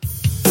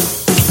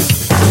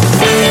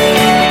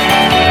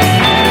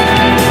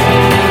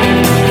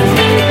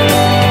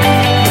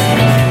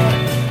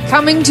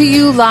Coming to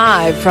you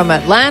live from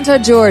Atlanta,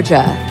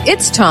 Georgia,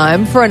 it's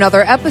time for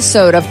another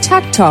episode of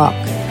Tech Talk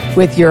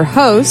with your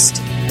host,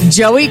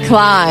 Joey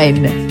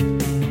Klein.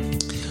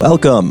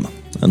 Welcome.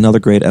 Another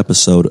great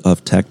episode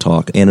of Tech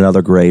Talk and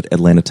another great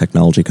Atlanta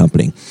technology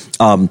company.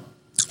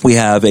 We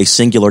have a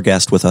singular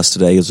guest with us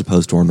today as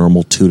opposed to our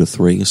normal 2 to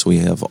 3. So we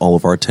have all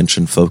of our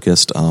attention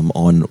focused on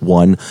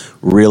one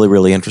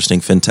really interesting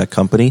fintech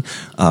company.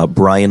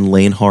 Brian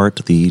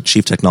Lanehart, the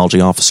Chief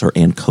Technology Officer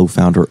and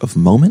co-founder of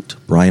Momnt.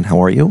 Brian,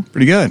 how are you?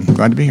 Pretty good.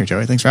 Glad to be here,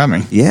 Joey. Thanks for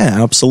having me.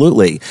 Yeah,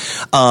 absolutely.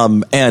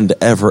 And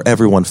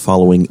everyone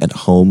following at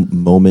home,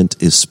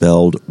 Momnt is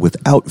spelled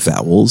without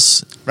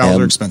vowels. Vowels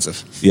are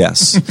expensive.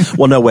 Yes.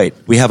 Well, no, wait.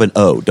 We have an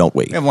O, don't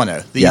we? We have one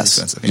O. The yes.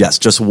 is expensive. Yes,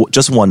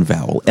 just one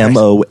vowel.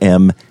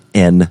 MOMNT,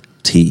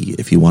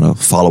 if you want to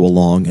follow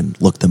along and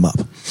look them up.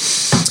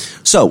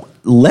 So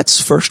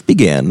let's first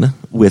begin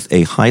with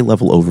a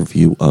high-level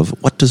overview of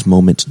what does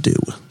Momnt do?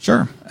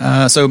 Sure.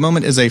 So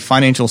Momnt is a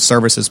financial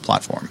services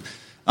platform.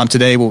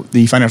 Today,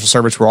 the financial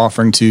service we're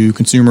offering to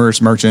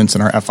consumers, merchants,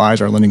 and our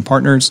FIs, our lending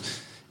partners,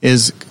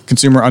 is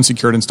consumer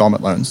unsecured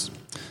installment loans.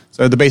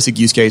 So the basic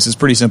use case is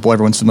pretty simple.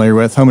 Everyone's familiar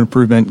with home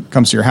improvement.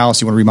 Comes to your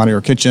house. You want to remodel your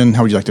kitchen.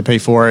 How would you like to pay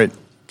for it?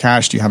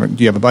 Cash? Do you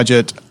have a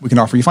budget? We can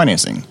offer you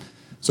financing.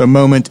 So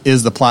Momnt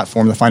is the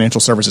platform, the financial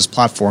services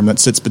platform that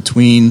sits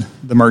between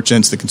the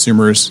merchants, the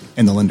consumers,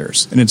 and the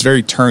lenders. And it's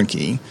very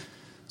turnkey.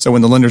 So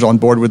when the lender's on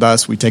board with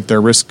us, we take their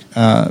risk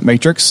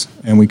matrix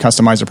and we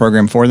customize a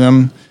program for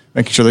them,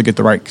 making sure they get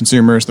the right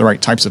consumers, the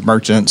right types of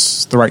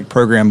merchants, the right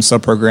programs,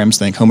 sub-programs,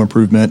 think home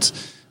improvement,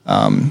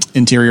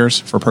 interiors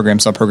for program,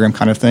 sub-program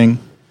kind of thing.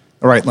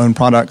 The right loan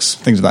products,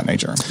 things of that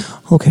nature.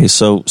 Okay,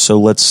 so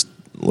let's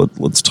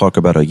talk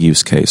about a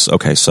use case.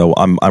 Okay, so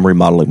I'm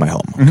remodeling my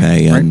home.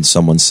 Okay, and right.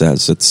 Someone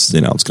says it's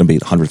going to be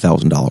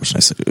 $100,000, and I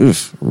said,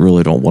 "Oof,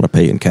 really don't want to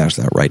pay in cash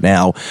that right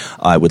now.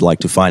 I would like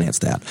to finance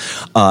that."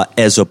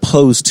 As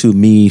opposed to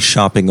me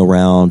shopping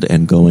around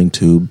and going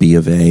to B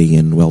of A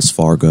and Wells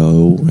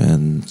Fargo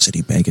and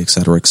Citibank, et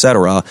cetera,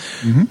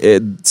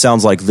 it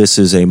sounds like this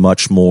is a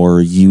much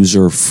more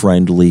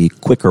user-friendly,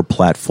 quicker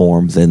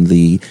platform than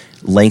the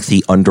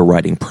lengthy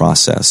underwriting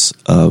process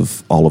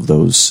of all of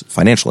those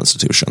financial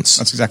institutions.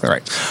 That's exactly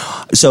right.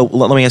 So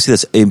let me ask you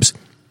this.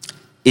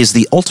 Is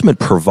the ultimate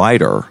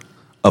provider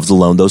of the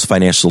loan those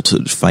financial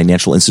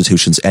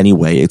institutions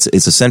anyway? It's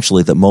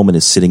essentially that Momnt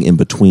is sitting in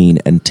between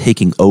and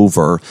taking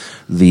over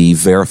the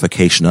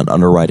verification and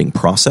underwriting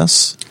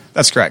process?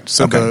 That's correct.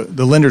 So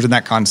the lenders in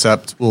that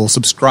concept will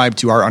subscribe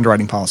to our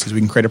underwriting policies.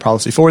 We can create a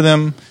policy for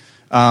them.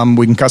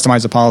 We can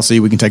customize a policy.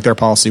 We can take their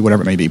policy,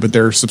 whatever it may be. But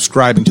they're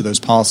subscribing to those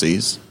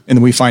policies. And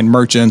then we find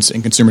merchants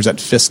and consumers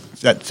that fit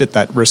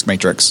that risk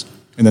matrix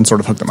and then sort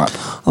of hook them up.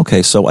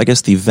 Okay, so I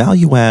guess the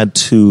value add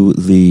to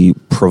the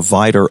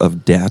provider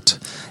of debt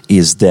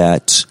is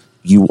that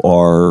you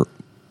are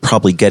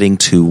probably getting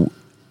to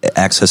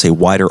access a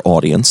wider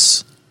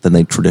audience than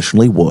they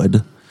traditionally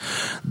would.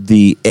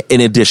 In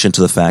addition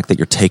to the fact that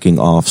you're taking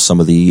off some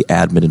of the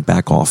admin and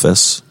back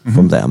office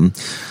from them.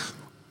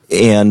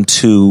 And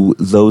to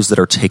those that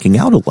are taking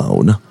out a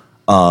loan,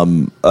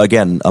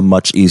 again, a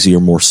much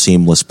easier, more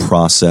seamless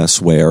process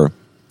where,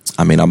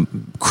 I'm a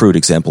crude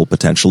example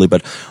potentially,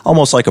 but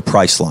almost like a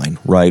Priceline,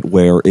 right,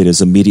 where it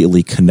is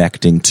immediately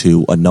connecting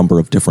to a number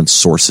of different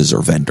sources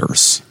or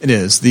vendors. It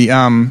is. The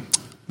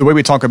way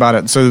we talk about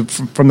it, so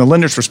from the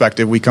lender's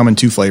perspective, we come in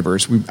two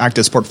flavors. We act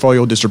as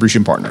portfolio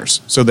distribution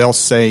partners. So they'll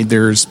say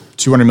there's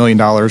 $200 million,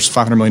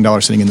 $500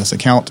 million sitting in this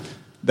account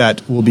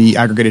that will be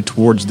aggregated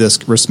towards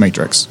this risk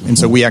matrix. And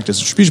so we act as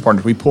distribution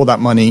partners. We pull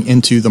that money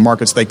into the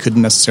markets they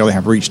couldn't necessarily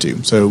have reach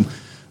to. So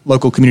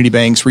local community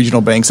banks,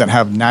 regional banks that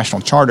have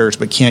national charters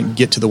but can't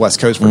get to the West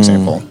Coast, for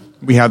example.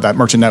 We have that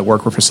merchant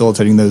network. We're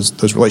facilitating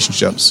those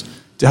relationships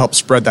to help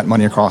spread that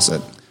money across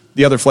it.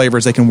 The other flavor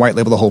is they can white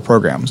label the whole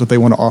program. So if they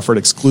want to offer it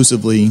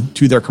exclusively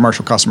to their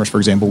commercial customers, for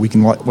example, we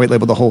can white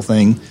label the whole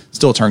thing,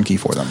 still turnkey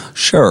for them.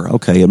 Sure.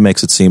 Okay. It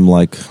makes it seem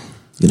like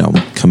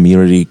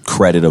Community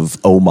Credit of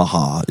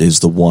Omaha is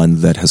the one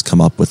that has come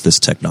up with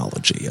this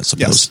technology as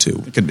opposed to...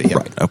 It could be, yeah.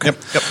 Right, okay.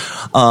 Yep.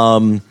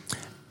 I'm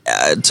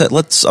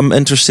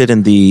interested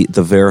in the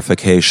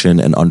verification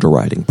and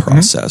underwriting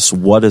process.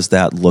 What does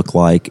that look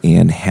like,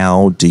 and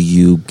how do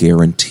you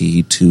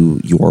guarantee to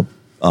your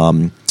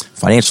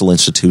financial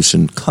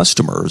institution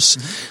customers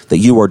that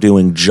you are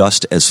doing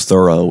just as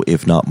thorough,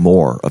 if not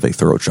more, of a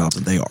thorough job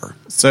than they are?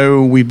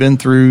 So we've been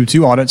through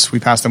 2 audits. We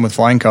passed them with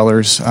flying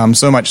colors,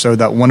 so much so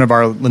that one of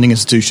our lending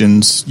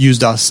institutions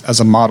used us as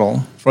a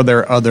model for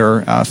their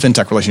other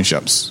fintech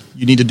relationships.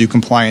 You need to do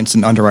compliance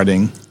and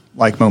underwriting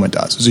like Momnt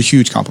does. It's a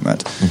huge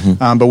compliment.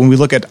 But when we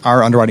look at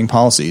our underwriting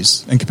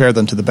policies and compare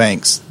them to the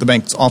banks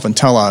often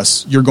tell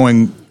us you're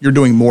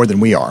doing more than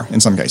we are in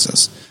some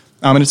cases.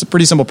 And it's a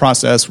pretty simple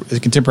process.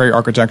 Contemporary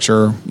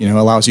architecture,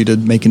 allows you to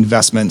make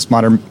investments,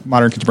 modern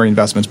contemporary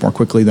investments more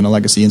quickly than a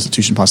legacy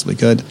institution possibly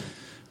could.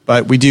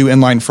 But we do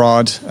inline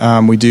fraud.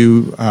 We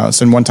do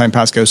send one-time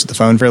passcodes to the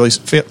phone,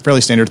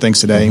 fairly standard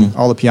things today.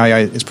 All the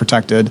PII is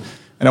protected.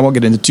 and I won't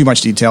get into too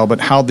much detail, but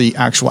how the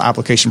actual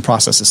application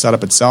process is set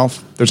up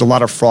itself, there's a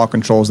lot of fraud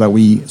controls that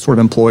we sort of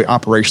employ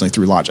operationally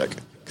through logic.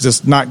 Because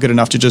it's not good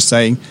enough to just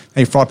say,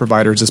 hey, fraud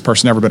provider, has this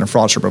person ever been a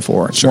fraudster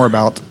before? It's more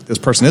about this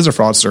person is a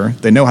fraudster.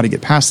 They know how to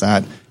get past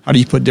that. How do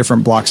you put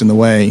different blocks in the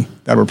way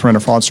that would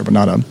prevent a fraudster but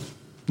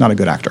not a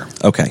good actor?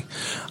 Okay.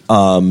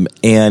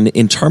 And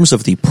in terms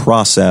of the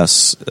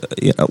process,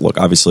 look,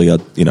 obviously,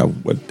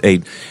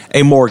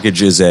 a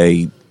mortgage is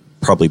a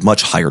probably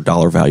much higher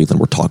dollar value than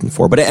we're talking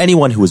for. But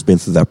anyone who has been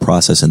through that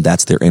process and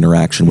that's their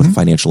interaction with a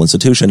financial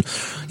institution,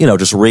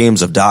 just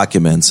reams of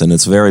documents, and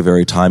it's very,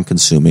 very time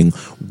consuming.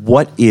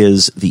 What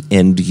is the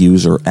end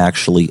user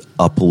actually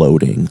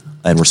uploading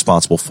and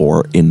responsible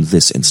for in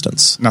this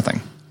instance?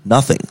 Nothing.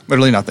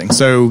 Literally nothing.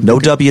 So no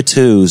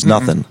W-2s,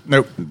 nothing.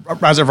 Nope.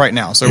 As of right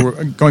now. So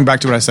we're going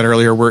back to what I said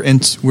earlier. We're in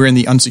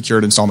the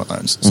unsecured installment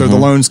loans. So the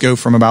loans go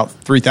from about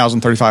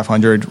 $3,000,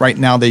 $3,500. Right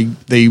now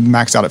they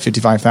max out at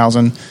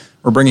 $55,000.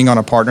 We're bringing on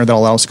a partner that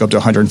allows us to go up to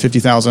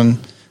 $150,000.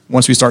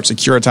 Once we start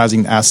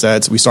securitizing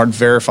assets, we start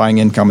verifying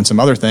income and some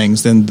other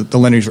things, then the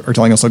lenders are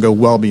telling us they'll go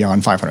well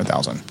beyond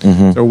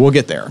 $500,000. So we'll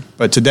get there.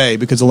 But today,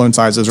 because the loan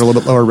sizes are a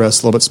little bit lower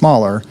risk, a little bit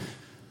smaller,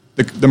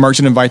 the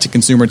merchant invites a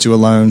consumer to a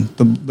loan.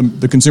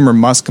 The consumer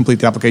must complete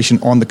the application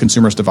on the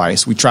consumer's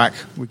device. We track.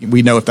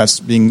 We know if that's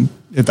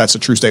a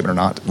true statement or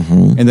not.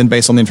 And then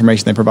based on the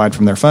information they provide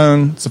from their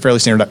phone, it's a fairly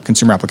standard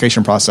consumer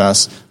application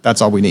process. That's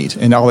all we need,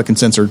 and all the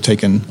consents are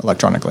taken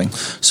electronically.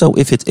 So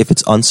if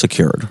it's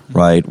unsecured,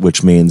 right,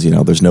 which means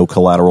there's no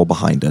collateral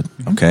behind it.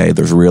 Okay,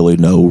 there's really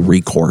no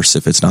recourse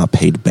if it's not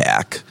paid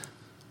back.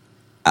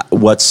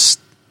 What's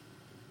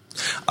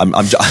What's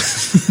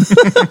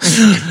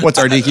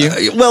our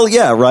DQ? Well,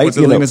 yeah, right. What's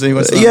the leniency?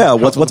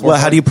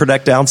 How do you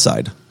protect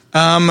downside?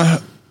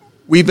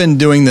 We've been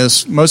doing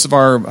this. Most of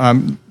our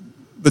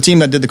the team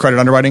that did the credit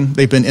underwriting,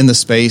 they've been in the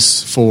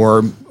space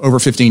for over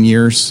 15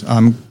 years.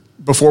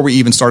 Before we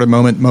even started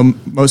Momnt,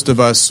 most of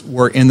us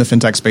were in the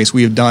fintech space.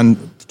 We have done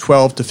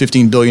 $12 to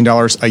 $15 billion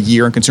a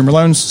year in consumer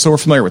loans, so we're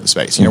familiar with the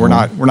space. We're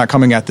not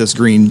coming at this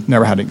green,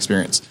 never had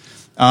experience.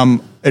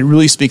 It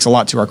really speaks a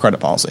lot to our credit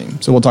policy.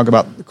 So we'll talk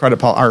about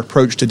our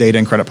approach to data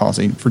and credit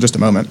policy for just a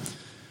moment.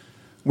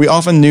 We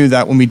often knew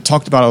that when we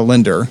talked about a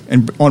lender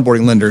and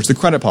onboarding lenders, the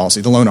credit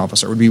policy, the loan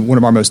officer, would be one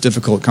of our most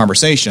difficult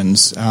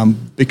conversations.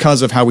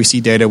 Because of how we see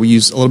data, we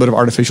use a little bit of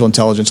artificial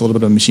intelligence, a little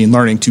bit of machine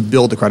learning to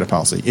build the credit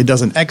policy. It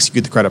doesn't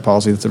execute the credit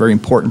policy. That's a very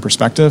important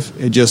perspective.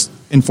 It just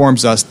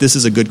informs us this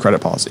is a good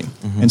credit policy.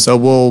 And so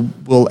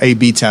we'll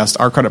A/B test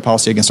our credit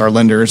policy against our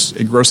lenders.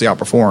 It grossly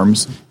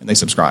outperforms, and they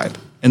subscribe.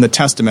 And the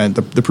testament,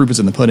 the proof is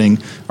in the pudding.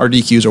 Our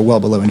DQs are well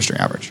below industry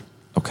average.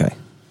 Okay.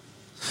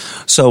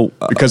 So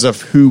because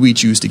of who we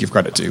choose to give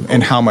credit to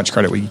and how much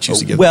credit we choose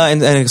to give. Well,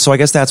 and so I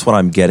guess that's what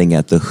I'm getting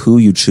at, the who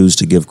you choose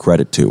to give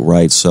credit to,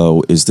 right?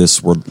 So is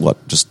this,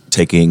 just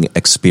taking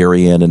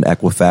Experian and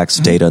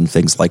Equifax data and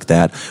things like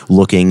that,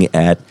 looking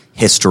at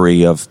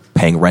history of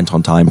paying rent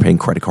on time, paying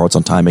credit cards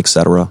on time, et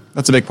cetera?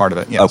 That's a big part of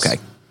it, yes.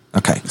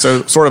 Okay.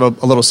 So sort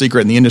of a little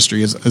secret in the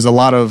industry is a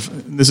lot of,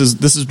 this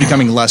is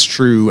becoming less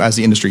true as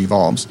the industry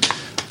evolves.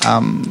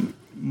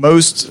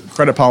 Most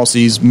credit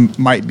policies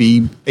might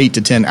be 8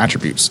 to 10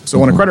 attributes.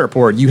 So on a credit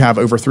report, you have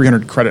over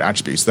 300 credit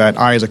attributes that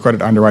I, as a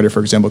credit underwriter, for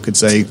example, could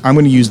say, I'm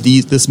going to use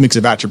this mix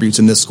of attributes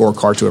in this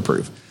scorecard to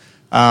approve.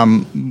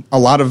 A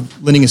lot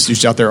of lending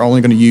institutions out there are only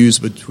going to use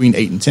between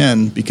 8 and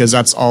 10 because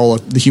that's all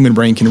the human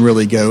brain can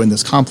really go in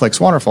this complex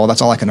waterfall.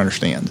 That's all I can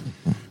understand.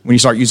 When you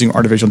start using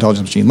artificial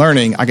intelligence machine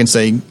learning, I can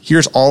say,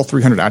 here's all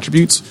 300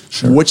 attributes.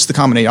 Sure. What's the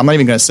combination? I'm not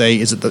even going to say,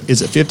 is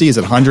it 50? Is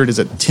it 100? Is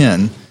it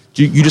 10?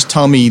 You just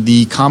tell me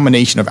the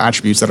combination of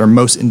attributes that are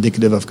most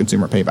indicative of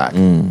consumer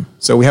payback.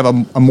 So we have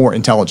a more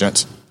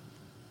intelligent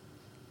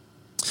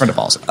credit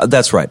policy.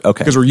 That's right.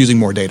 Okay. Because we're using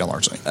more data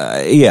largely.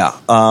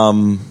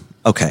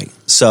 Okay.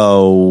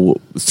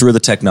 So through the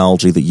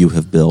technology that you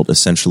have built,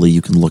 essentially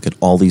you can look at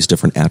all these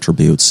different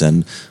attributes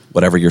and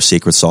whatever your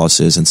secret sauce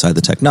is inside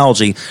the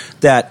technology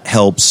that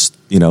helps,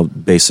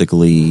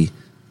 basically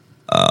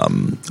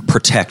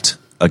protect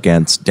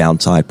against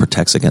downside,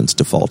 protects against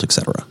default, et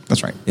cetera.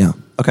 That's right. Yeah.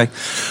 Okay.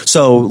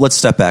 So let's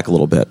step back a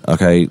little bit.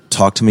 Okay.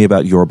 Talk to me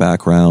about your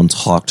background.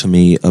 Talk to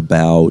me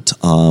about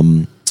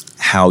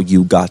how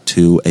you got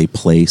to a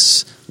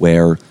place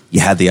where you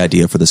had the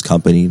idea for this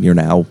company and you're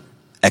now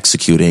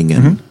executing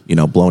and,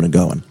 blowing and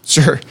going.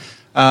 Sure.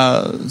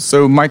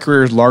 So my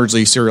career is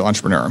largely serial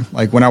entrepreneur.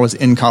 Like when I was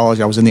in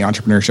college, I was in the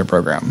entrepreneurship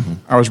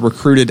program. I was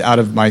recruited out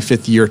of my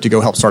fifth year to go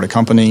help start a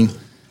company.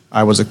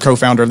 I was a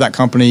co-founder of that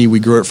company. We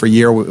grew it for a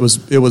year.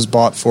 It was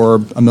bought for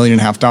 $1.5 million.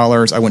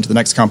 I went to the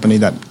next company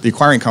that the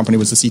acquiring company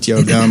was the CTO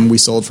of them. We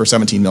sold for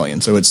 $17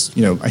 million. So it's,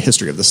 a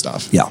history of this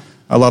stuff. Yeah.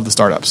 I love the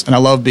startups. And I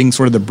love being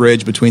sort of the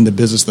bridge between the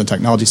business and the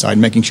technology side,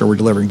 making sure we're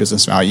delivering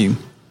business value,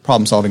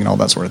 problem solving, and all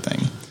that sort of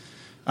thing.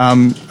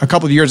 A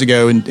couple of years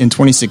ago in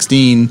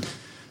 2016,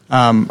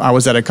 I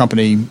was at a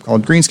company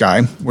called Green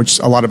Sky, which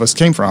a lot of us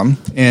came from.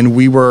 And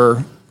we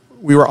were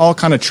all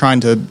kind of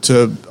trying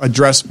to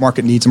address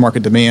market needs and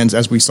market demands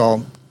as we saw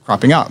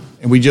cropping up.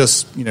 And we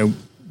just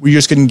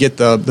couldn't get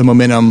the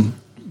momentum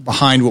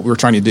behind what we were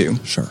trying to do.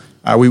 Sure.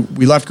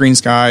 We left Green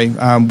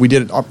Sky. We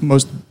did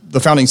the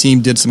founding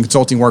team did some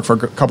consulting work for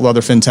a couple other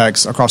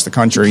fintechs across the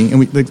country,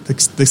 and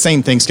the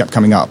same things kept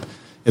coming up.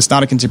 It's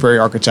not a contemporary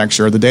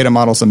architecture. The data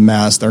model's a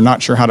mess. They're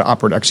not sure how to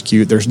operate,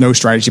 execute. There's no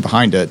strategy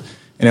behind it.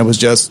 And it was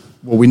just,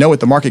 well, we know what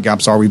the market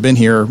gaps are. We've been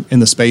here in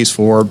the space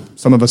for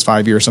some of us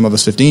 5 years, some of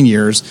us 15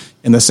 years,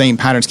 and the same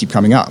patterns keep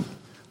coming up.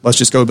 Let's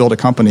just go build a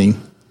company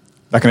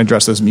that can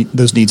address those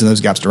needs and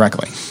those gaps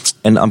directly.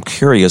 And I'm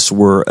curious,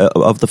 we're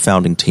of the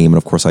founding team, and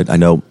of course I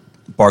know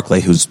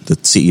Barclay, who's the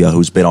CEO,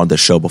 who's been on this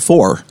show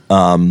before,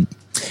 and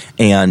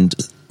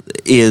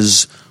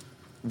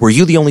were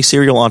you the only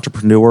serial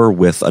entrepreneur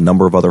with a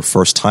number of other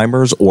first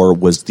timers, or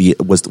was the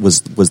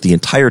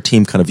entire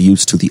team kind of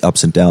used to the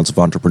ups and downs of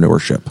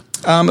entrepreneurship?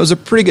 It was a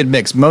pretty good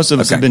mix. Most of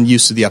us have been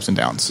used to the ups and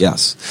downs.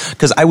 Yes,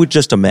 because I would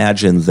just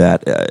imagine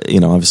that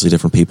obviously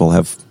different people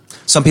have.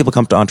 Some people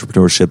come to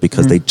entrepreneurship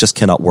because they just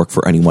cannot work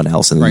for anyone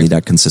else and they need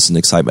that consistent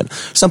excitement.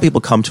 Some people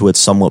come to it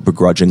somewhat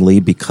begrudgingly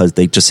because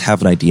they just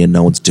have an idea and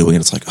no one's doing it.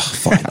 It's like, oh,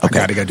 fine, okay,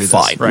 I gotta go do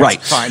fine, this.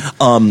 Right.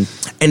 Fine.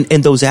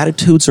 And those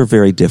attitudes are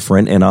very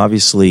different. And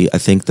obviously, I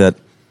think that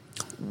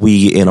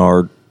we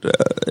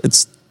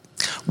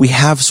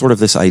have sort of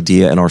this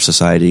idea in our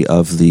society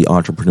of the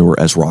entrepreneur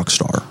as rock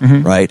star,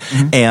 right?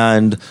 Mm-hmm.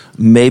 And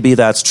maybe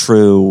that's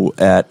true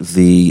at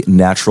the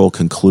natural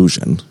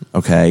conclusion,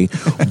 okay?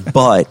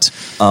 But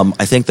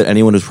I think that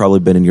anyone who's probably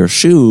been in your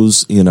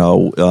shoes,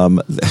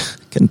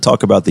 can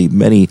talk about the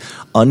many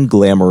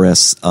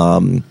unglamorous,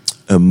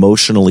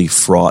 emotionally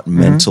fraught,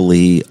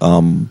 mentally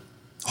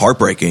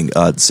heartbreaking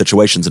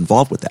situations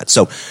involved with that.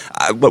 So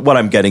what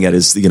I'm getting at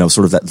is,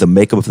 sort of the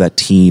makeup of that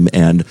team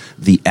and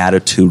the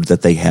attitude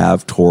that they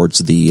have towards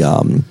the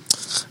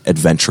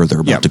adventure they're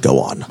about to go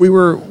on. We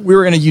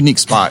were in a unique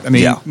spot. I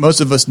mean,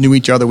 most of us knew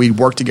each other. We'd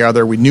worked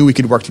together. We knew we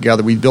could work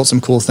together. We built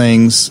some cool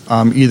things,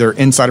 either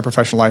inside of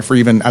professional life or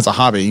even as a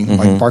hobby.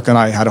 Like Barclay and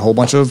I had a whole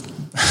bunch of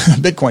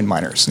Bitcoin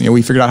miners.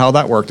 We figured out how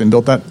that worked and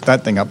built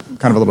that thing up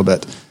kind of a little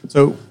bit.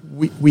 So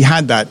we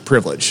had that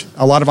privilege.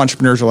 A lot of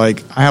entrepreneurs are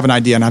like, I have an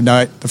idea and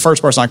the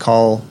first person I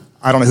call,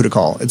 I don't know who to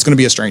call. It's going to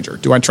be a stranger.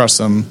 Do I trust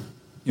them?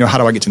 How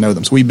do I get to know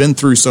them? So we've been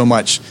through so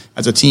much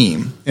as a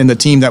team. And the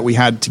team that we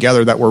had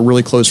together that were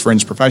really close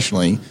friends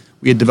professionally,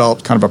 we had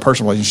developed kind of a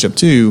personal relationship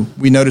too.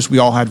 We noticed we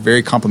all had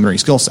very complementary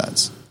skill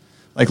sets.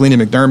 Like Lena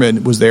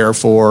McDermott was there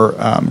for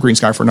Green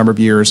Sky for a number of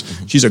years.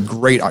 She's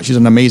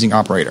an amazing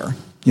operator,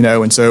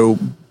 and so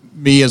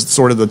me as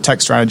sort of the tech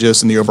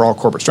strategist and the overall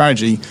corporate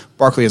strategy,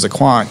 Barclay as a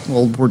quant,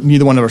 well,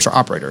 neither one of us are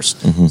operators.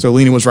 So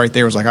Lena was right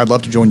there, was like, I'd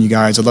love to join you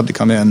guys. I'd love to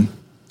come in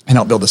and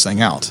help build this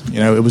thing out.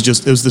 It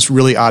was this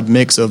really odd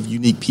mix of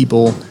unique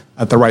people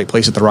at the right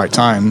place at the right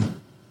time,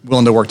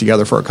 willing to work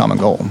together for a common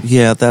goal.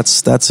 Yeah,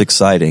 that's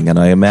exciting. And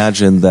I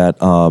imagine that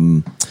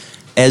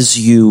as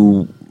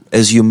you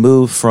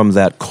move from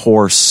that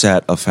core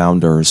set of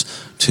founders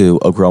to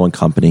a growing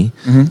company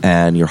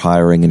and you're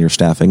hiring and you're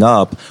staffing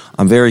up,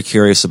 I'm very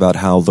curious about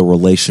how the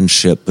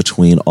relationship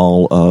between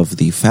all of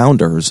the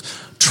founders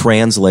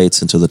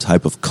translates into the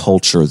type of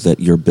culture that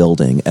you're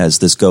building as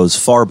this goes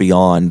far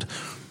beyond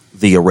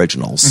the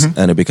originals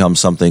and it becomes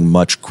something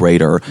much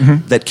greater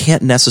that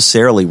can't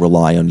necessarily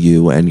rely on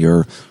you and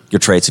your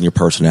traits and your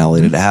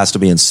personality. It has to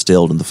be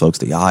instilled in the folks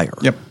that you hire.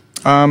 Yep.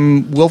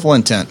 Willful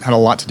intent had a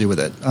lot to do with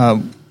it.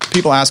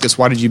 People ask us,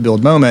 why did you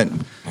build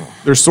Momnt?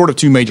 There's sort of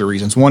two major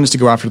reasons. One is to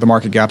go after the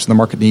market gaps and the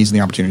market needs and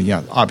the opportunity.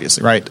 Yeah,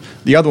 obviously, right?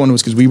 The other one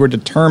was because we were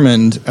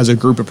determined as a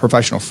group of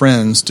professional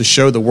friends to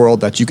show the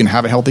world that you can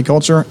have a healthy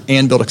culture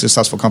and build a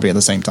successful company at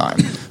the same time.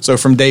 So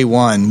from day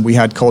one, we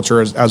had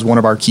culture as one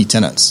of our key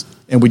tenets.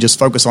 And we just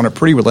focus on it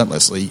pretty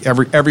relentlessly.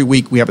 Every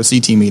week we have a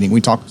CT meeting.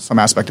 We talk some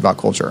aspect about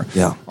culture.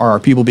 Yeah. Are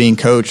people being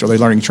coached? Are they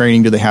learning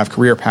training? Do they have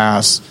career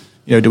paths?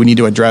 Do we need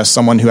to address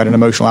someone who had an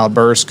emotional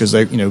outburst because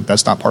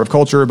that's not part of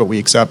culture, but we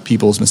accept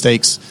people's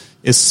mistakes?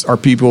 Are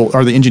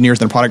the engineers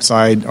on the product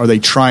side, are they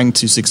trying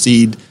to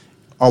succeed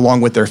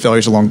along with their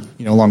failures along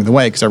the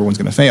way, because everyone's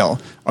going to fail?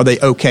 Are they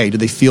okay? Do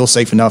they feel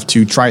safe enough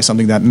to try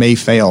something that may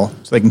fail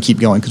so they can keep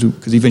going?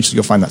 Because eventually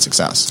you'll find that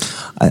success.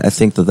 I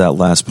think that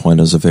last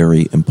point is a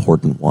very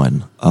important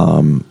one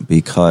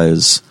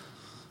because,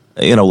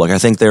 look, I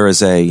think there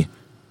is a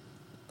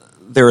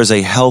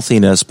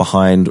healthiness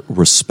behind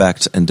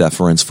respect and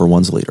deference for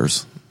one's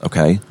leaders,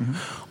 okay?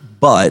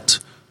 But,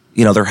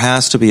 there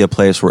has to be a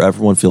place where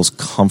everyone feels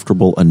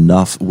comfortable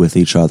enough with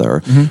each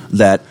other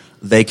that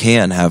they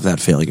can have that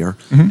failure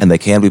and they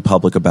can be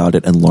public about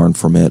it and learn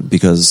from it,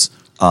 because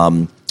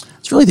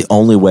it's really the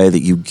only way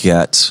that you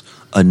get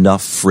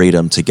enough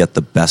freedom to get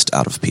the best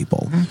out of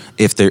people.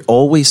 If they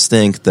always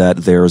think that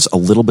there's a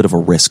little bit of a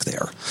risk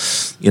there,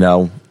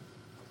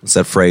 what's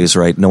that phrase,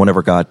 right? No one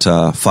ever got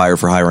fired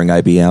for hiring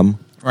IBM.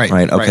 Right.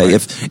 Okay.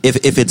 Right.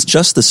 If it's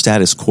just the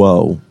status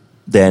quo,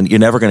 then you're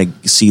never going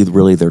to see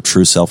really their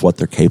true self, what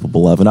they're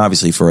capable of. And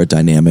obviously for a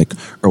dynamic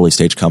early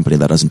stage company,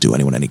 that doesn't do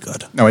anyone any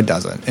good. No, it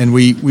doesn't. And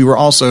we were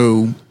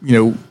also,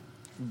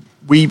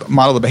 we we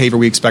model the behavior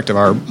we expect of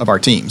our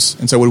teams.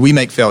 And so when we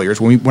make failures,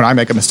 when I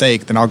make a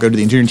mistake, then I'll go to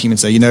the engineering team and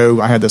say,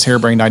 I had this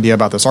harebrained idea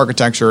about this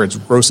architecture. It's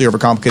grossly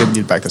overcomplicated. We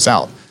need to back this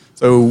out.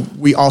 So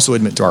we also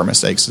admit to our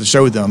mistakes to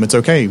show them it's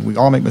okay. We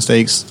all make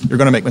mistakes. You're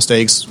going to make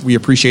mistakes. We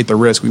appreciate the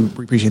risk. We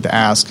appreciate the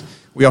ask.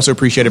 We also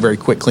appreciate a very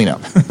quick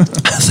cleanup.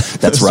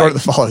 That's right. Sort of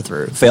the follow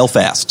through. Fail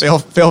fast.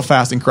 Fail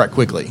fast and correct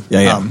quickly.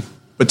 Yeah.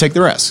 But take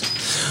the risk.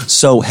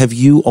 So have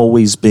you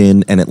always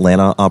been an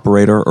Atlanta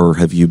operator, or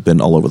have you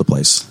been all over the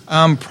place?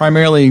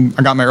 Primarily,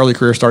 I got my early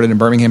career started in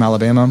Birmingham,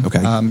 Alabama. Okay.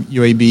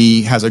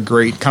 UAB has a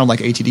great, kind of like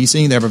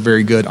ATDC, they have a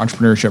very good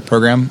entrepreneurship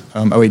program,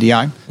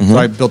 OADI. Mm-hmm. So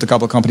I built a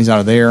couple of companies out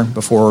of there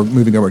before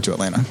moving over to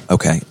Atlanta.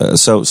 Okay.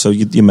 So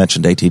you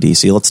mentioned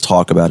ATDC. Let's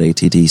talk about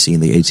ATDC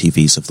and the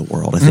ATVs of the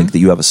world. I think that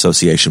you have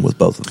association with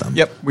both of them.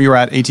 Yep. We were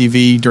at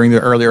ATV during the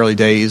early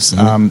days,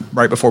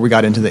 right before we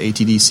got into the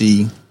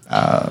ATDC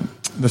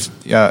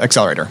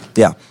accelerator.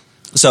 Yeah.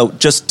 So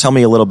just tell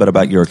me a little bit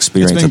about your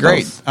experience. It's been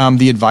great.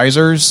 The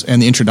advisors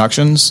and the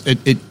introductions,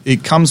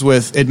 it comes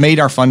with, it made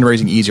our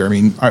fundraising easier. I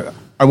mean,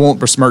 I won't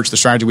besmirch the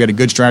strategy. We had a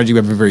good strategy. We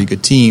have a very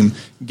good team.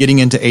 Getting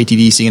into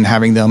ATDC and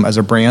having them as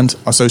a brand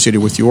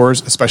associated with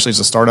yours, especially as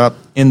a startup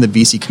in the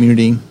VC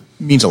community,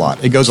 means a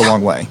lot. It goes a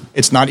long way.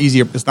 It's not easy.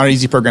 It's not an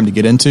easy program to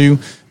get into.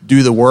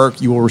 Do the work.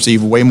 You will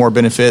receive way more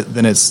benefit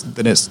than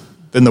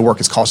the work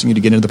is costing you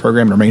to get into the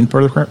program and remain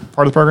part of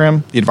the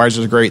program. The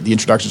advisors are great. The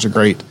introductions are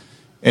great.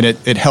 And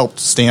it helped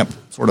stamp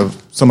sort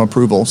of some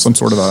approval, some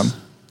sort of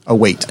a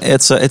weight.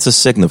 It's a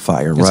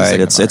signifier, right?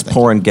 It's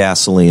pouring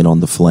gasoline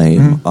on the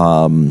flame.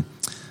 Mm-hmm.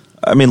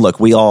 I mean, look,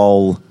 we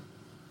all,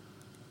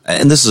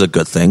 and this is a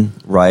good thing,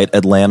 right?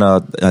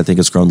 Atlanta, I think,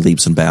 has grown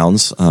leaps and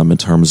bounds in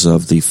terms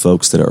of the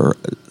folks that are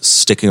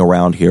sticking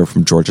around here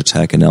from Georgia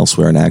Tech and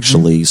elsewhere and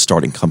actually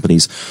starting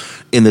companies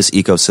in this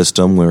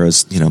ecosystem,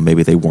 whereas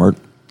maybe they weren't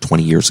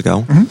 20 years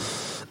ago.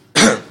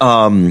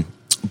 Mm-hmm.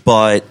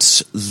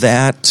 But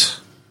that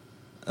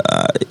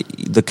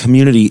the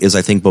community is,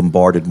 I think,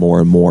 bombarded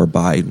more and more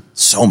by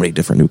so many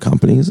different new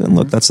companies. And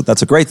look, that's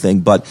a great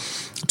thing. But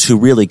to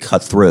really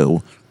cut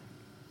through,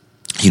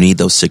 you need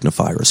those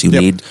signifiers. You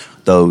need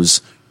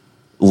those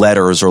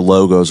letters or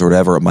logos or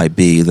whatever it might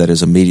be that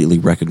is immediately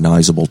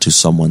recognizable to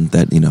someone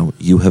that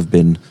you have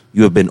been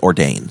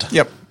ordained.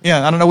 Yep.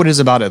 Yeah, I don't know what it is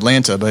about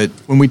Atlanta, but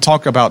when we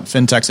talk about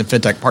fintechs and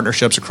fintech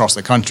partnerships across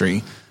the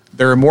country,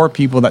 there are more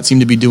people that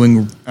seem to be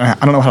doing, I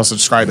don't know how to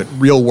describe it,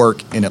 real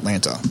work in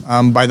Atlanta.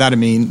 By that I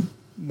mean,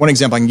 one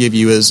example I can give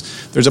you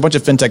is there's a bunch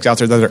of fintechs out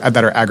there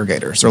that are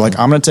aggregators. They're like,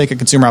 I'm going to take a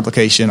consumer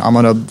application, I'm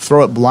going to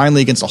throw it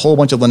blindly against a whole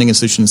bunch of lending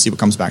institutions and see what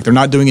comes back. They're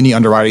not doing any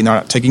underwriting, they're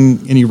not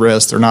taking any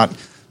risks, they're not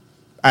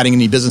adding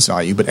any business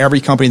value. But every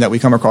company that we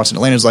come across in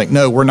Atlanta is like,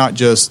 no, we're not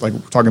just, like we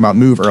were talking about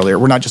Move earlier,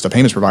 we're not just a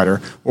payments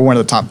provider. We're one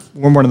of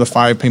the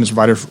 5 payments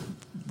providers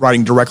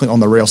riding directly on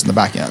the rails in the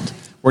back end.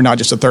 We're not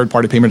just a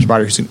third-party payments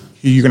provider who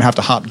you're going to have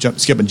to hop,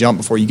 skip, and jump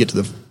before you get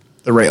to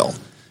the rail.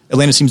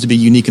 Atlanta seems to be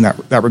unique in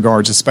that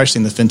regards, especially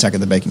in the fintech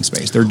and the banking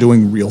space. They're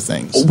doing real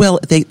things. Well,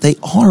 they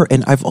are,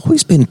 and I've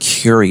always been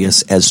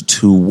curious as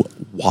to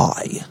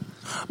why.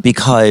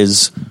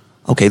 Because,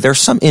 okay, there's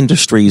some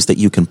industries that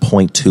you can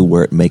point to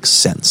where it makes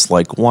sense.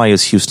 Like, why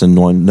is Houston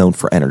known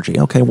for energy?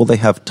 Okay, well, they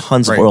have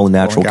tons of oil and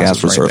natural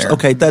gas reserves. Right,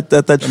 okay,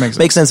 that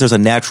makes sense. There's a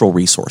natural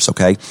resource,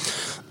 okay?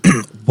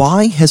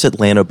 Why has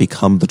Atlanta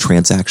become the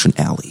transaction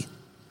alley,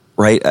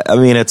 right? I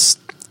mean,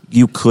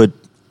 you could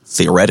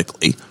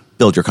theoretically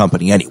build your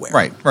company anywhere.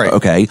 Right.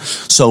 Okay,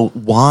 so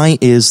why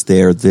is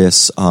there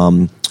this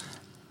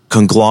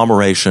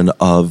conglomeration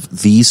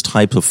of these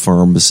type of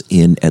firms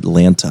in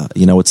Atlanta?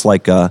 It's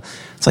like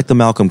the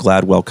Malcolm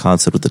Gladwell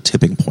concept of the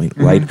tipping point,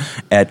 right?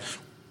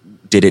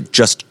 Did it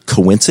just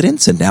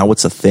coincidence and now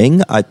it's a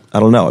thing? I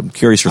don't know. I'm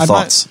curious your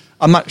thoughts.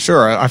 I'm not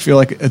sure. I feel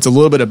like it's a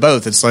little bit of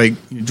both. It's like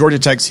Georgia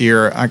Tech's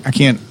here.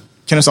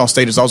 Kennesaw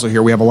State is also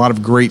here. We have a lot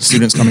of great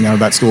students coming out of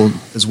that school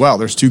as well.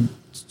 There's two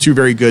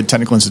very good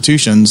technical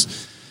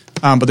institutions,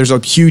 but there's a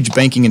huge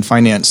banking and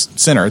finance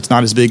center. It's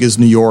not as big as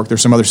New York.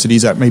 There's some other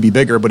cities that may be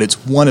bigger, but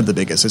it's one of the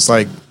biggest. It's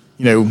like,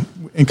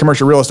 in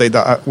commercial real estate,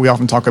 we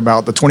often talk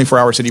about the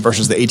 24-hour city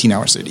versus the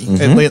 18-hour city.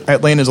 Mm-hmm.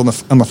 Atlanta's on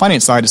the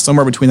finance side is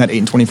somewhere between that 8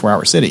 and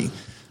 24-hour city,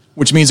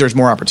 which means there's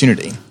more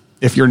opportunity.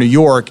 If you're New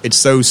York, it's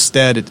so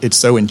it's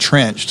so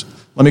entrenched.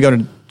 Let me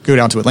go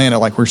down to Atlanta.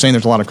 Like we're saying,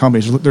 there's a lot of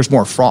companies. There's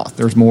more froth.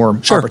 There's more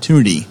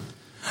opportunity.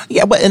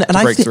 Yeah, but and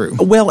I think through.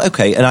 Well,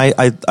 okay, and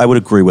I would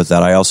agree with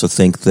that. I also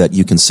think that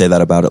you can say that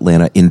about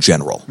Atlanta in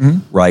general,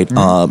 right?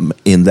 Mm-hmm.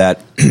 In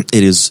that it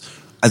is,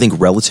 I think,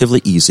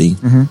 relatively easy.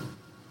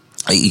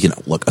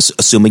 Mm-hmm. Look,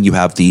 assuming you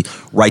have the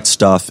right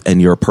stuff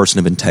and you're a person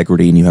of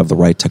integrity and you have the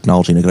right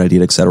technology and a good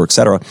idea, et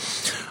cetera,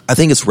 I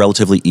think it's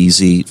relatively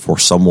easy for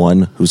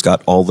someone who's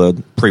got all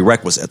the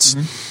prerequisites,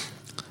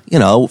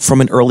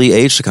 from an early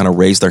age to kind of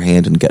raise their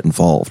hand and get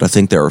involved. I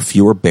think there are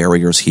fewer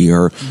barriers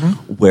here,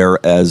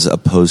 whereas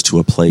opposed to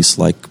a place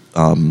like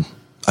a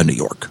New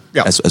York,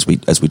 as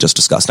we just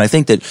discussed. And I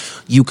think that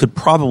you could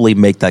probably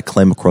make that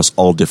claim across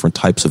all different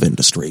types of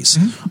industries.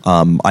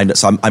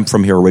 Mm-hmm. I'm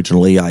from here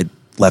originally. I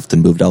left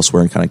and moved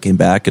elsewhere and kind of came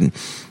back and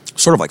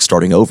sort of like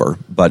starting over.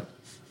 But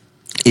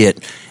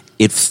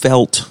it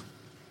felt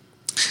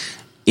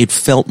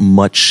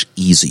much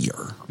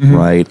easier,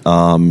 right,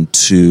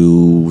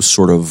 to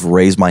sort of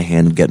raise my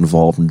hand and get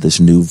involved in this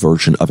new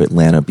version of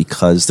Atlanta,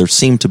 because there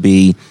seemed to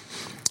be,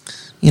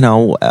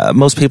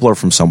 most people are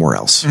from somewhere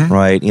else,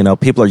 right?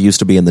 People are used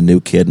to being the new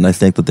kid, and I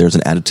think that there's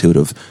an attitude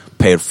of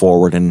pay it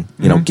forward and,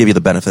 give you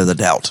the benefit of the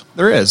doubt.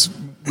 There is.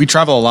 We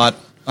travel a lot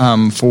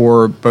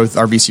for both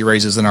our VC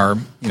raises and our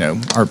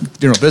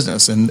general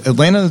business, and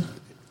Atlanta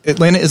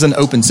is an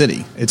open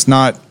city. It's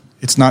not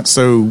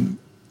so,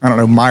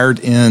 mired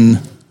in.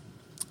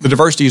 The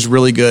diversity is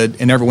really good,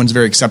 and everyone's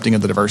very accepting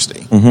of the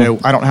diversity.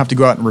 I don't have to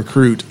go out and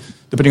recruit.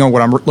 Depending on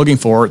what I'm looking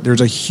for,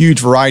 there's a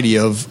huge variety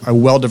of a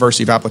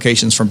diversity of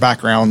applications, from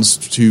backgrounds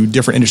to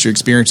different industry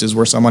experiences.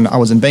 Where I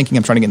was in banking,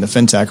 I'm trying to get into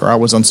fintech, or I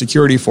was on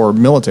security for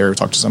military,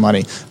 talk to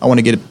somebody. I want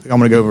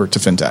to go over to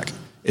fintech.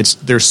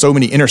 There's so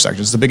many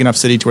intersections. It's a big enough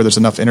city to where there's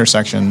enough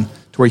intersection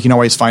to where you can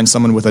always find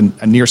someone with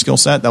a near skill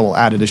set that will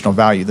add additional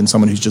value than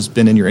someone who's just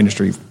been in your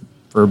industry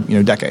for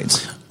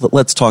decades.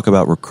 Let's talk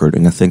about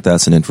recruiting. I think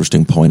that's an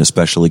interesting point,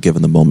 especially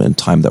given the moment in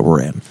time that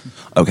we're in.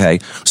 Okay,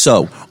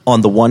 so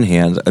on the one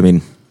hand,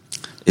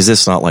 is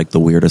this not like the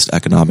weirdest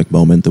economic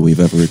moment that we've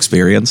ever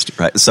experienced?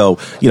 Right. So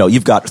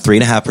you've got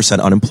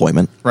 3.5%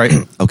 unemployment. Right.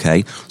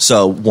 Okay.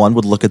 So one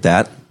would look at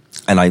that,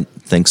 and I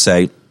think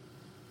say,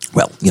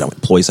 well,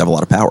 employees have a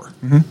lot of power,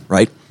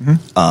 right?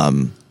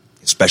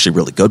 Especially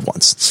really good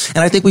ones.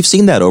 And I think we've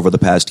seen that over the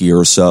past year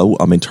or so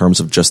in terms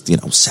of just,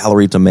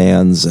 salary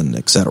demands and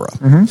et cetera.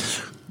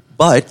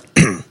 But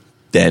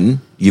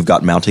then you've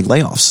got mounting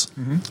layoffs,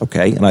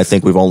 okay? And I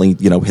think we've only,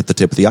 hit the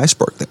tip of the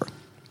iceberg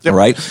there, all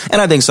right? And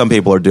I think some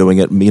people are doing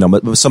it,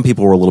 some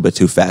people were a little bit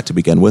too fat to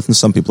begin with, and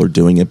some people are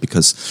doing it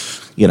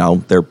because,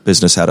 their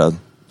business had a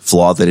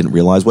flaw they didn't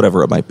realize,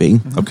 whatever it might be,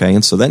 okay?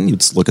 And so then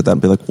you'd look at that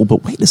and be like, well,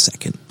 but wait a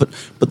second.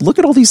 But look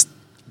at all these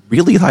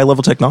really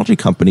high-level technology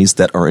companies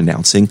that are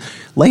announcing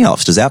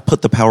layoffs. Does that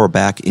put the power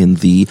back in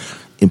the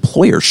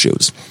employer's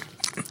shoes?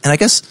 And I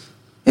guess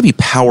maybe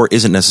power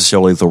isn't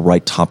necessarily the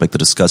right topic to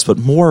discuss, but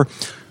more,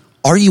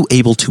 are you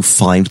able to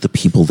find the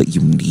people that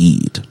you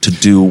need to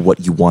do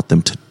what you want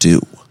them to do?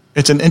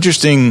 It's an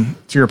interesting,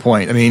 to your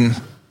point,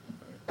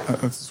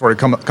 it sort of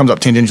comes up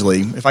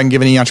tangentially. If I can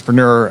give any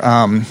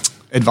entrepreneur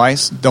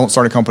advice, don't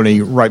start a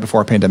company right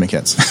before a pandemic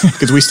hits.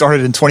 Because we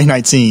started in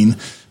 2019,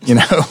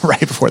 right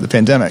before the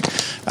pandemic.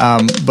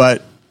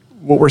 But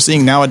what we're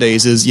seeing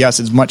nowadays is, yes,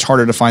 it's much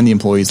harder to find the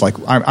employees. Like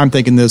I'm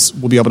thinking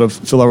we'll be able to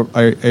fill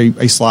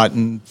a slot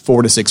in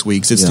 4 to 6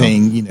 weeks. It's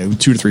taking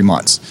 2 to 3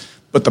 months.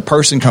 But the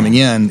person coming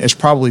in is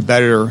probably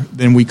better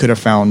than we could have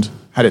found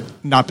had it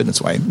not been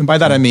this way. And by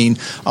that I mean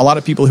a lot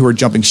of people who are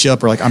jumping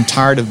ship are like, I'm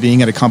tired of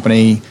being at a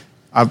company.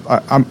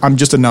 I'm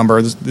just a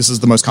number. This is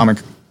the most common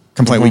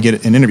complaint we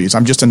get in interviews.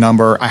 I'm just a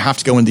number. I have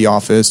to go into the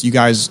office. You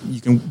guys,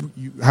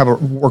 you have a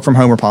work from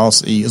home or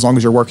policy. As long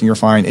as you're working, you're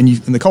fine. And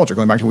the culture,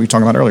 going back to what we were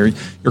talking about earlier,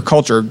 your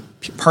culture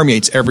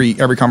permeates every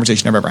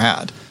conversation I've ever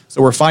had.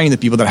 So we're finding the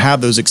people that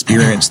have those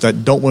experience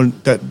that don't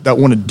want that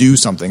want to do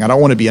something. I don't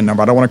want to be a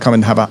number. I don't want to come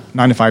and have a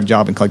 9-to-5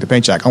 job and collect a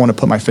paycheck. I want to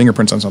put my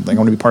fingerprints on something. I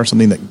want to be part of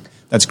something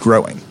that's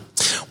growing.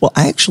 Well,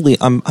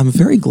 I'm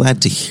very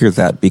glad to hear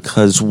that,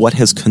 because what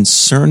has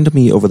concerned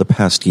me over the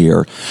past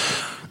year,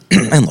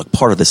 and look,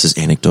 part of this is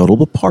anecdotal,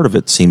 but part of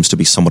it seems to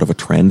be somewhat of a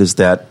trend, is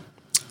that,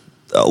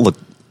 look,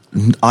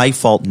 I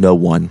fault no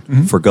one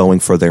for going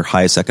for their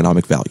highest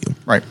economic value.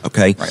 Right.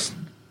 Okay? Right.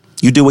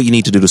 You do what you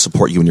need to do to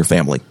support you and your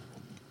family.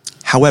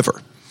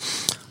 However,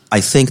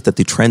 I think that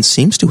the trend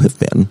seems to have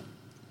been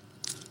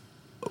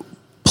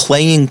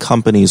playing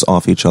companies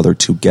off each other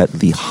to get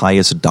the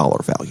highest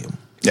dollar value.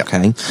 Yeah.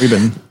 Okay?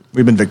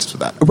 We've been victims of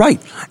that. Right.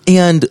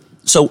 And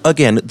so,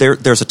 again,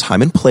 there's a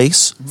time and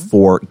place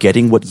for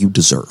getting what you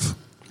deserve.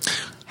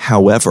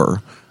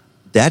 However,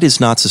 that is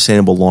not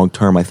sustainable long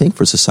term, I think,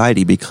 for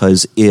society,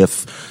 because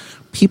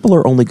if people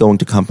are only going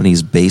to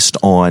companies based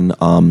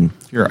on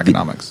your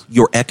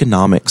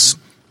economics,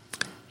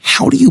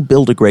 how do you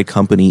build a great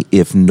company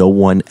if no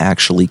one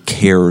actually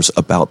cares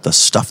about the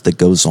stuff that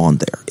goes on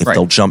there? If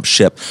they'll jump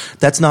ship,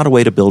 that's not a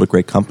way to build a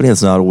great company.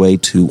 That's not a way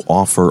to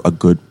offer a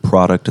good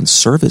product and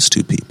service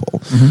to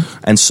people.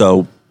 And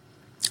so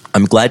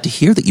I'm glad to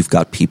hear that you've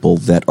got people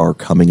that are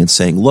coming and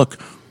saying, look,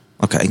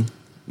 okay,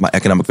 my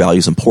economic value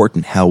is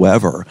important.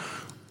 However,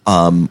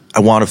 I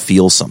want to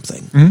feel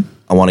something.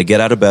 I want to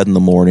get out of bed in the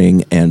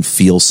morning and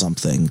feel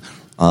something,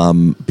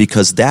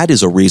 because that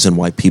is a reason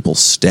why people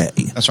stay.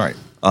 That's right.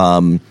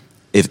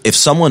 If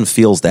someone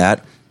feels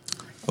that,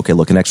 okay,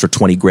 look, an extra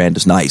 $20,000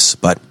 is nice,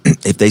 but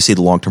if they see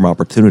the long-term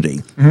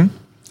opportunity,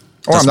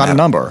 or I'm not a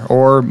number,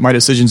 or my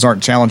decisions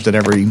aren't challenged at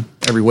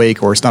every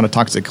week, or it's not a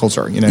toxic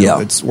culture.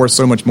 It's worth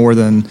so much more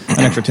than an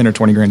extra 10 or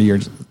 20 grand a year.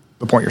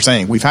 The point you're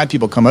saying, we've had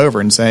people come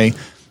over and say,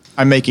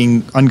 I'm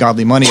making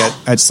ungodly money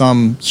at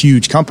some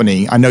huge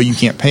company. I know you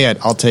can't pay it.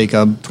 I'll take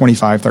a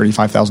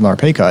 $35,000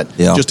 pay cut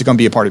just to come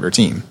be a part of your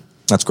team.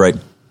 That's great.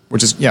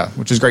 Which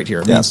is great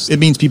here. It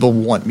means people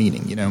want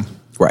meaning,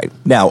 Right.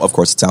 Now, of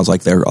course, it sounds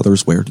like there are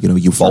others where,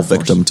 you fall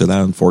victim to that,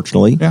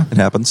 unfortunately. Yeah. It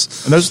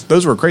happens. And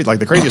those were great. Like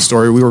the craziest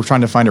story, we were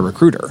trying to find a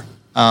recruiter.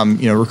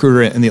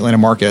 recruiter in the Atlanta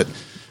market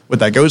what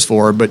that goes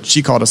for. But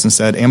she called us and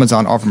said,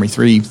 Amazon offered me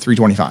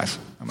 $325.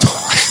 I'm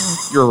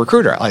like, you're a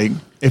recruiter. Like,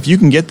 if you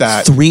can get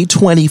that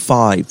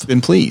 $325,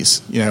 then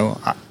please,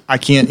 I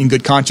can't in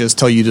good conscience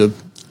tell you to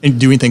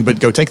do anything but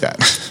go take that.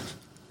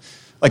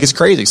 Like, it's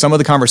crazy. Some of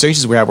the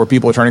conversations we have where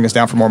people are turning us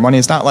down for more money,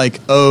 it's not like,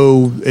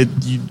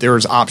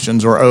 there's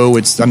options, or,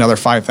 it's another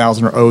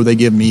 $5,000, or, they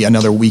give me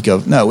another week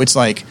of. No, it's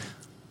like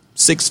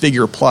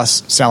 6-figure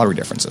plus salary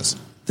differences.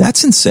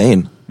 That's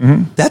insane.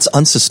 Mm-hmm. That's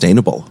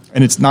unsustainable.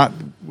 And it's not,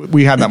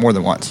 we had that more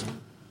than once.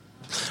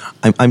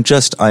 I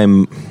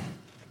can,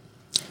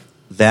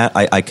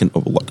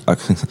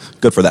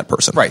 good for that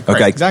person. Right,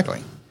 okay,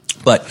 exactly.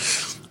 But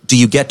do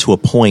you get to a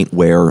point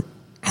where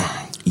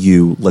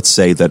let's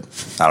say that,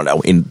 I don't know,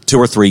 in 2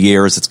 or 3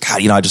 years, it's,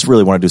 God, I just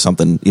really want to do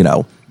something,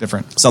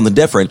 different. Something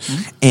different.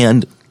 Mm-hmm.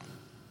 And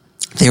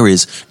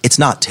it's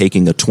not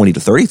taking a $20,000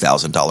 to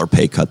 $30,000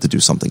 pay cut to do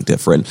something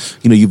different.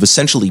 You've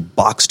essentially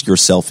boxed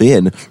yourself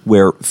in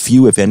where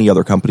few, if any,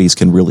 other companies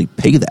can really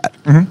pay that.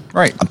 Mm-hmm.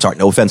 Right. I'm sorry,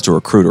 no offense to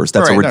recruiters.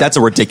 That's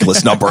a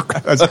ridiculous number.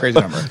 That's a crazy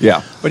number.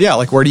 Yeah. But yeah,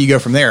 like, where do you go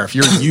from there? If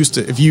you're used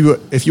to, if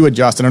you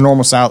adjust in a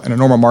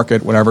normal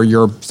market, whatever,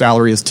 your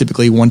salary is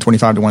typically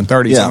 $125 to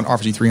 $130. Someone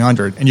offers you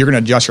 $300, and you're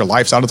going to adjust your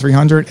lifestyle to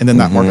 $300, and then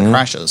that market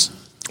crashes.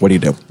 What do you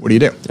do?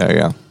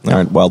 Yeah. All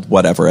right. Well,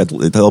 whatever.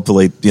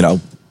 Hopefully,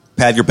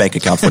 pad your bank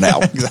account for now.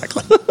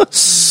 Exactly.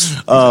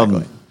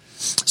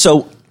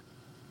 So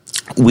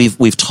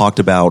we've talked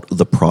about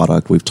the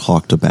product. We've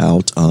talked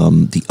about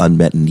the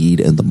unmet need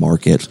in the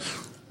market.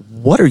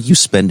 What are you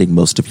spending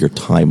most of your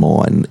time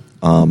on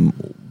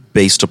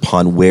based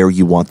upon where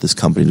you want this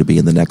company to be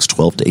in the next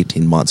 12 to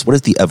 18 months? What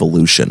is the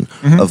evolution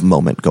of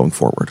Momnt going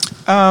forward?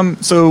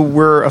 So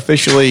we're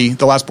officially,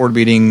 the last board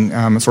meeting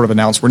sort of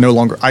announced,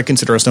 I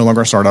consider us no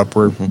longer a startup.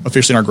 We're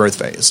officially in our growth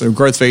phase. So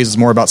growth phase is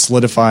more about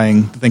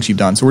solidifying the things you've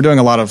done. So we're doing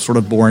a lot of sort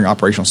of boring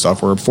operational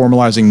stuff. We're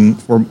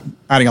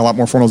adding a lot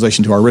more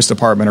formalization to our risk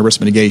department, our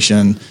risk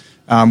mitigation.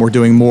 We're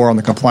doing more on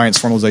the compliance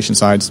formalization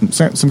side,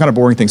 some kind of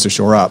boring things to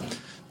shore up.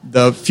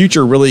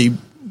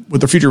 What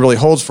the future really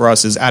holds for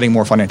us is adding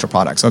more financial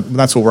products.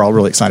 That's what we're all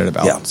really excited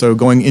about. Yeah. So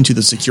going into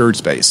the secured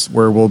space,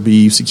 where we'll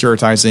be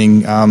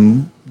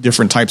securitizing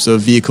different types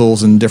of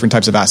vehicles and different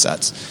types of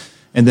assets.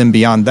 And then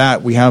beyond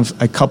that, we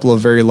have a couple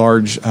of very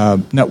large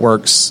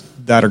networks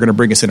that are going to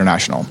bring us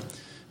international.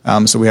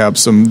 So we have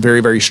some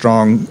very, very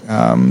strong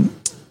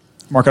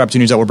market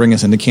opportunities that will bring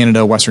us into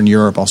Canada, Western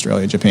Europe,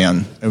 Australia,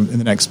 Japan in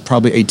the next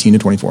probably 18 to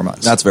 24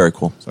 months. That's very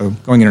cool. So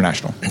going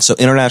international. So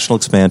international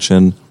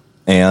expansion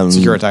and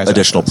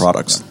additional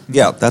products.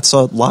 Yeah, that's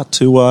a lot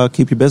to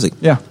keep you busy.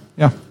 Yeah,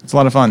 it's a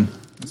lot of fun.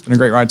 It's been a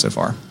great ride so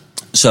far.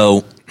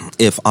 So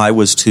if I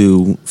was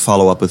to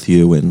follow up with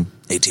you in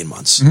 18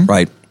 months,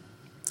 right,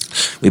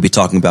 we'd be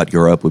talking about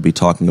Europe, we'd be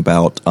talking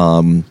about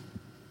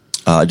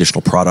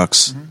additional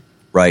products,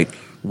 right?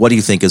 What do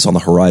you think is on the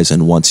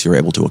horizon once you're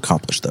able to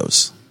accomplish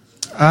those?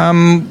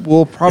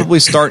 We'll probably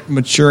start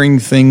maturing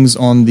things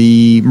on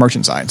the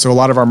merchant side. So a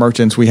lot of our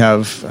merchants, we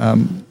have...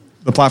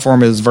 the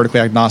platform is vertically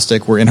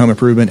agnostic. We're in-home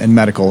improvement and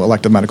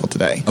elective medical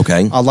today.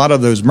 Okay. A lot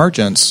of those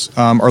merchants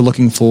are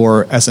looking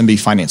for SMB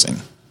financing.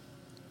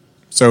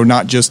 So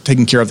not just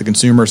taking care of the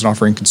consumers and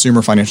offering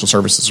consumer financial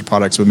services or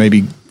products, but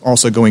maybe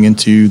also going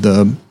into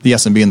the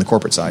SMB and the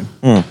corporate side.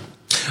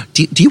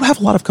 Do you have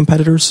a lot of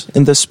competitors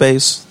in this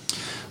space?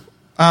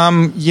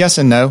 Yes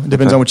and no. It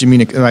depends on what you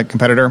mean by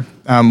competitor.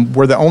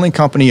 We're the only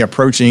company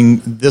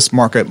approaching this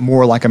market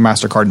more like a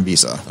MasterCard and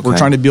Visa. Okay. We're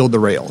trying to build the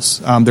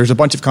rails. There's a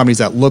bunch of companies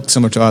that look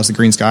similar to us, the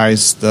Green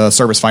Skies, the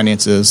Service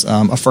Finances,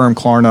 Affirm,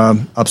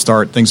 Klarna,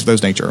 Upstart, things of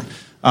those nature.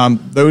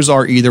 Those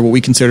are either what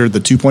we consider the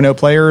 2.0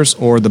 players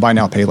or the buy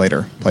now, pay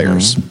later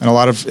players. And a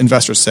lot of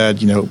investors said,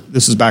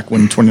 this is back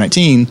when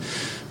 2019,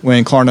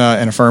 when Klarna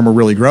and Affirm were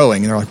really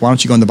growing. And they're like, why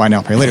don't you go in the buy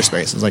now, pay later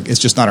space? It's like, it's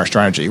just not our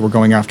strategy. We're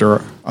going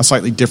after a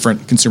slightly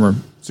different consumer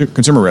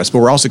risk, but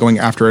we're also going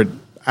after it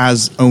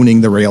as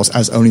owning the rails,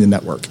 as owning the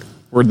network.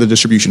 We're the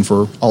distribution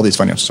for all these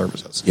financial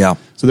services. Yeah.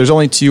 So there's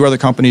only 2 other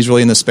companies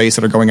really in this space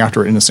that are going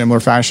after it in a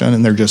similar fashion,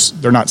 and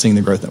they're not seeing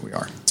the growth that we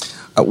are.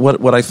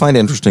 What I find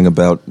interesting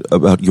about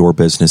your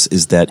business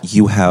is that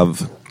you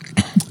have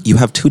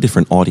 2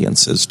 different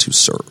audiences to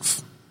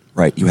serve,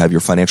 right? You have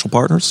your financial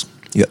partners,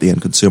 you have the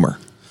end consumer.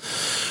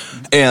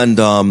 And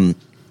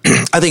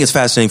I think it's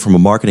fascinating from a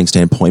marketing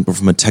standpoint, but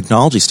from a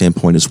technology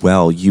standpoint as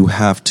well. You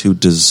have to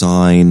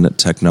design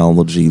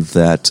technology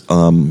that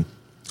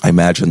I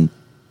imagine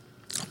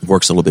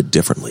works a little bit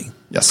differently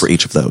for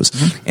each of those.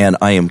 And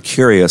I am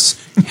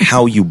curious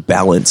how you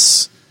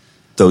balance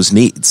those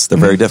needs. They're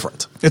very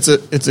different.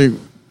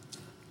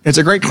 It's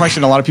a great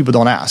question. A lot of people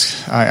don't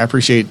ask. I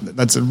appreciate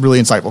that's a really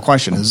insightful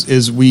question.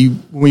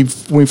 When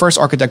we first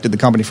architected the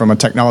company from a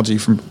technology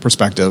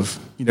perspective,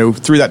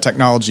 through that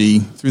technology,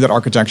 through that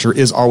architecture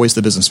is always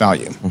the business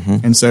value.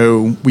 And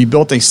so we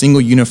built a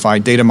single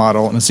unified data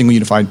model and a single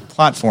unified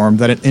platform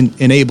that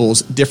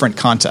enables different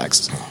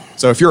contexts.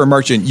 So if you're a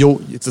merchant,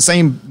 it's the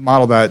same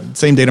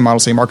data model,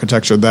 same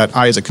architecture that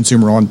I as a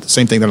consumer on, the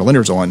same thing that a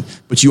lender's on,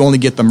 but you only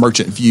get the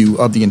merchant view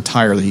of the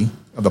entirety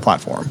of the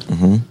platform.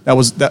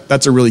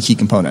 That's a really key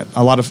component.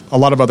 A lot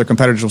of other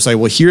competitors will say,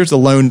 well, here's the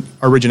loan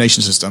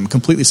origination system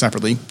completely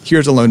separately.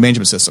 Here's a loan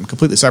management system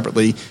completely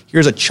separately.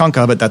 Here's a chunk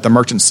of it that the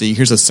merchants see.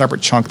 Here's a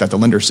separate chunk that the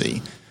lenders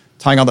see.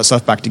 Tying all that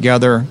stuff back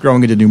together,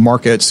 growing into new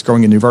markets,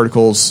 growing into new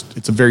verticals,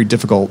 it's a very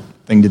difficult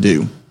thing to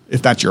do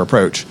if that's your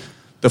approach.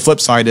 The flip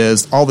side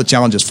is all the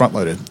challenges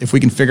front-loaded. If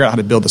we can figure out how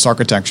to build this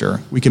architecture,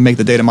 we can make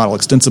the data model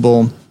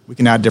extensible, we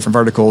can add different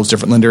verticals,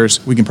 different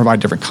lenders, we can provide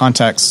different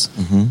contexts,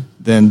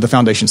 then the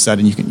foundation's set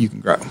and you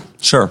can grow.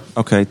 Sure.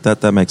 Okay,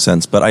 that makes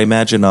sense. But I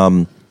imagine,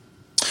 well,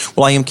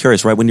 I am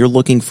curious, right? When you're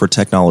looking for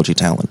technology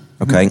talent,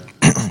 okay,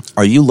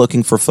 are you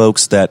looking for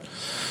folks that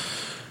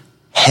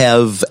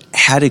have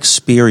had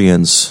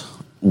experience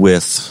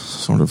with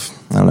sort of,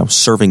 I don't know,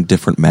 serving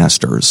different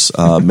masters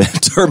in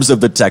terms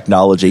of the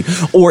technology?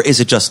 Or is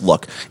it just,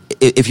 look,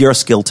 if you're a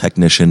skilled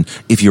technician,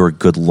 if you're a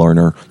good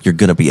learner, you're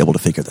going to be able to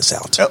figure this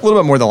out? A little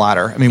bit more the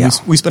latter. I mean,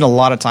 we spend a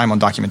lot of time on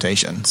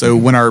documentation. So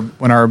when our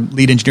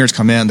lead engineers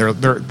come in,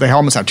 they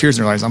almost have tears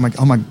in their eyes. I'm like,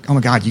 oh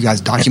my God, you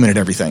guys documented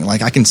everything.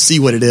 Like, I can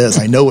see what it is.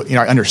 I know it,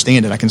 I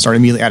understand it. I can start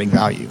immediately adding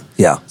value.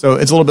 Yeah. So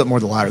it's a little bit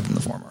more the latter than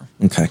the former.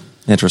 Okay.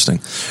 Interesting.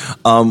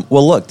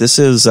 Well, look, this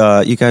is,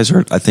 you guys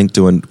are, I think,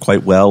 doing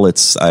quite well.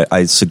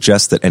 I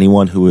suggest that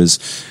anyone who is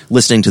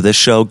listening to this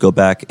show go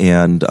back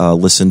and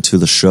listen to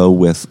the show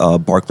with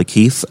Barclay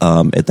Keith.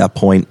 At that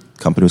point,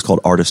 the company was called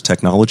Artist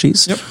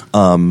Technologies. Yep.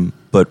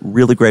 But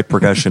really great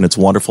progression. It's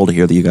wonderful to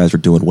hear that you guys are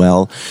doing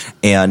well.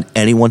 And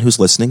anyone who's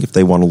listening, if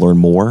they want to learn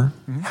more,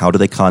 how do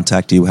they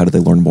contact you? How do they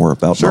learn more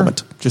about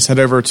Momnt? Just head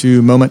over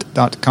to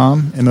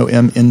momnt.com,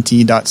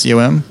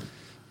 MOMNT.com.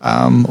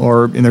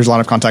 And there's a lot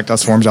of contact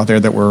us forms out there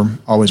that we're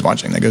always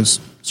watching that goes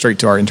straight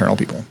to our internal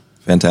people.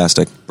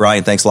 Fantastic.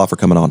 Brian, thanks a lot for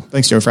coming on.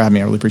 Thanks, Joe, for having me.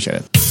 I really appreciate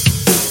it.